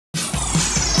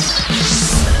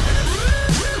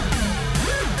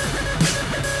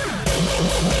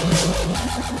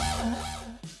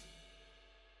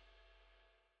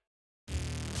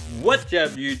What's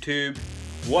up, YouTube?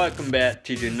 Welcome back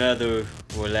to another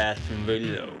relaxing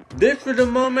video. This is the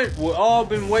moment we've all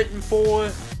been waiting for.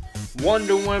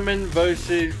 Wonder Woman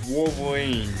versus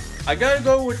Wolverine. I gotta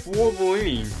go with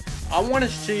Wolverine. I want to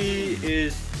see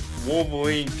if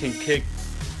Wolverine can kick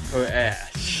her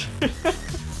ass.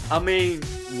 I mean,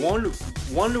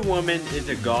 Wonder Woman is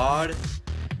a god,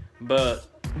 but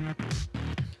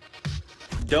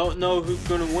don't know who's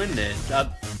gonna win this. I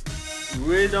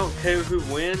really don't care who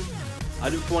wins. I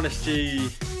just want to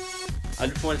see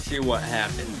what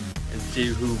happens and see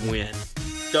who wins.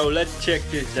 So let's check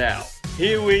this out.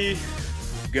 Here we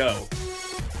go.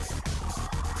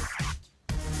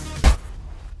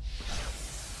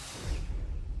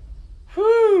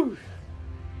 Whew.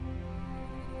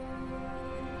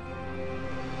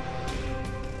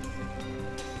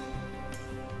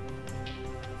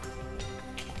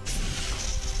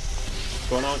 What's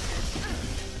going on?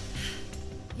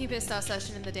 You missed our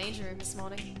session in the danger room this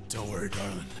morning. Don't worry,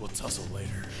 darling. We'll tussle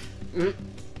later.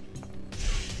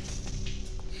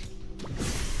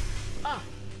 Ah,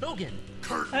 Logan!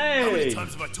 Kurt, Hey. how many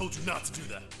times have I told you not to do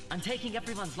that? I'm taking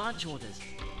everyone's lunch orders.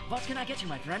 What can I get you,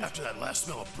 my friend? After that last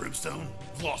smell of brimstone,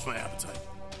 I've lost my appetite.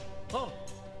 Oh,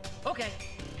 okay.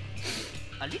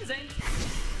 I'll be the same.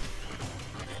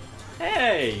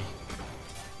 Hey!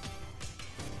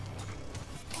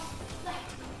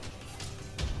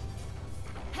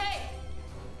 Hey!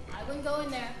 I wouldn't go in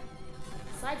there.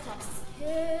 Cyclops is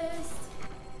pissed.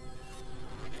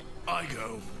 I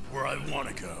go where I want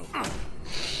to go.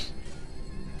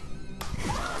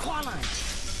 Qualine!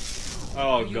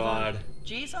 Oh god.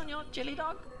 Cheese on your chili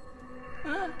dog?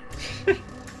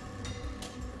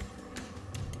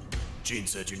 Jean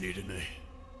said you needed me.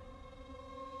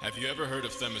 Have you ever heard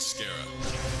of Themyscira?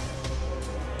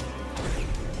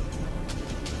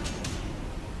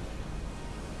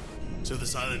 So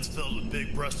this island's filled with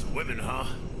big-breasted women, huh?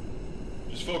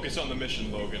 Just focus on the mission,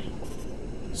 Logan.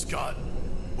 Scott,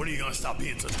 when are you gonna stop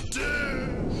being such a dick?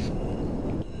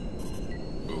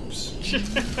 Oops.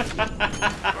 Stupid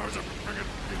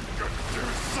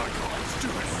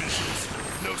missions.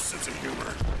 No sense of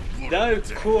humor. That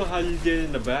is cool how you did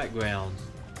in the background.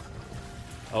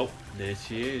 Oh, there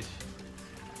she is.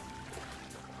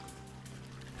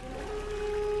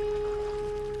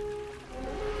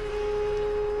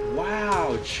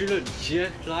 Wow, she looked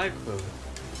just like her.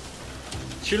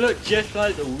 She looked just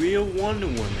like the real Wonder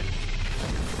Woman.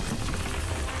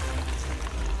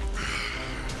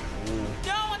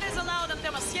 No one is allowed at the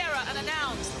Themyscira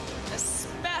unannounced,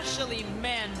 especially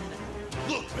men.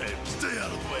 Look, babe, stay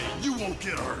out of the way. You won't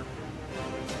get hurt.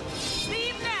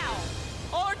 Leave now,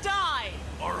 or die.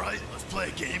 All right, let's play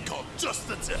a game called Just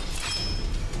the Tip.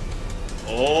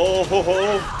 Oh, ho,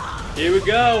 ho. Here we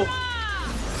go.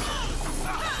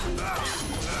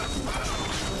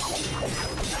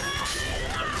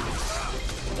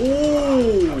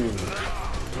 Ooh.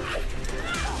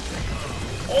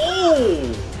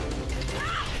 Oh.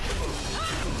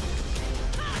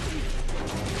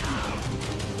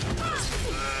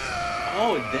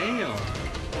 Oh, damn.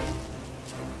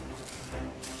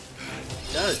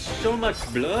 That is so much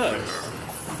blood.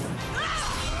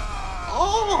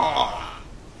 Oh.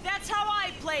 That's how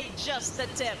I play Just the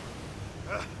Tip.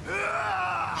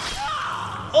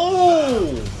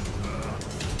 Oh.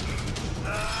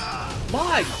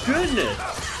 My goodness.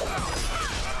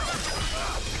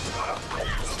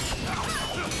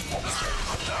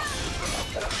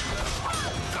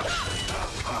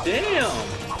 Damn.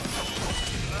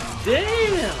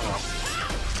 Damn.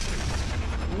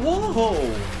 Whoa.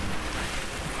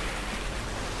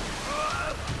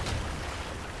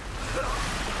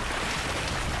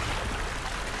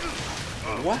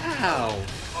 Wow.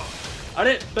 I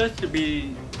didn't expect to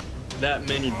be that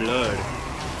many blood.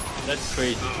 That's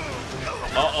crazy.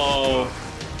 Uh-oh.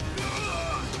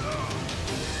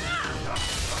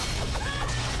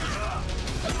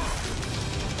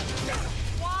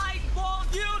 Why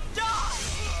won't you die?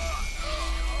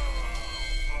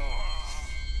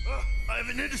 I have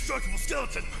an indestructible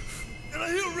skeleton, and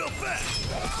I heal real fast.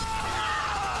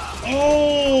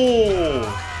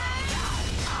 Oh.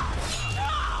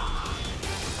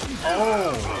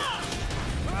 Oh.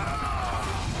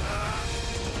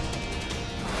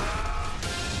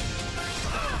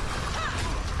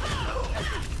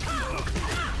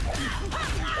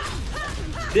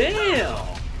 Damn!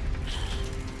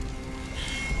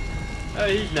 Oh,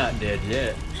 he's not dead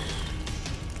yet.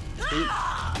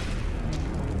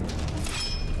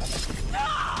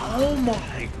 Oh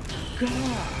my god!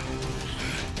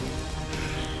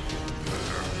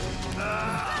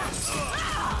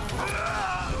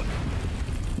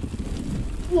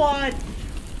 What?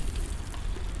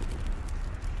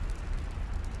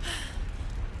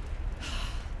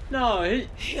 No, he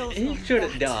should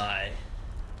have died.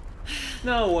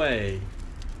 No way.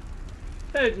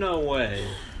 There's no way.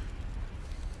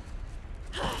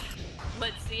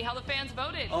 Let's see how the fans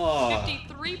voted. Oh.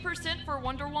 53% for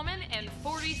Wonder Woman and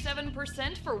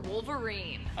 47% for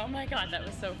Wolverine. Oh my god, that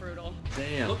was so brutal.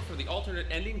 Damn. Look for the alternate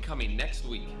ending coming next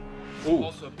week. Ooh.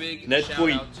 Also, a big Next shout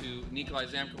week. out to Nikolai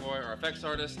Zamkovoy, our effects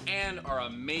artist, and our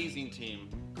amazing team.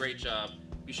 Great job.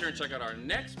 Be sure and check out our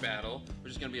next battle,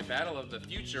 which is going to be a battle of the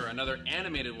future, another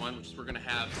animated one, which is we're going to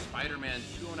have Spider-Man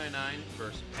 2099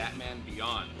 versus Batman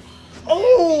Beyond.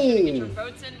 Get your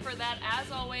votes in for that,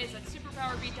 as always, at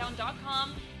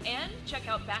superpowerbeatdown.com, and check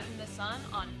out Bat in the Sun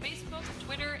on Facebook,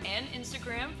 Twitter, and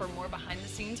Instagram for more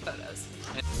behind-the-scenes photos.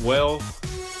 Well,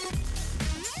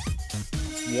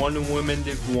 Wonder Woman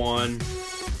did won,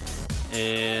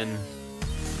 and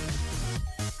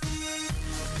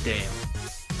damn.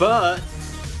 But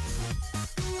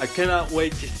I cannot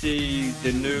wait to see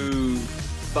the new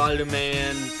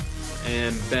Spider-Man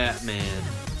and Batman.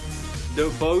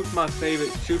 They're both my favorite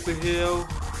superhero,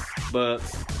 but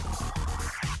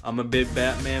I'm a big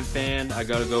Batman fan. I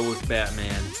gotta go with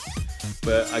Batman.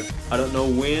 But I don't know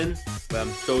when, but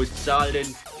I'm so excited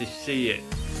to see it.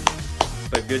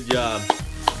 But good job.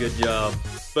 Good job.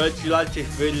 But if you like this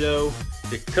video,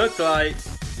 just click like,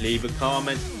 leave a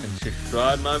comment, and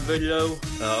subscribe my video.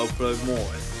 I'll upload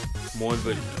more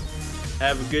videos.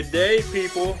 Have a good day,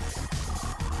 people.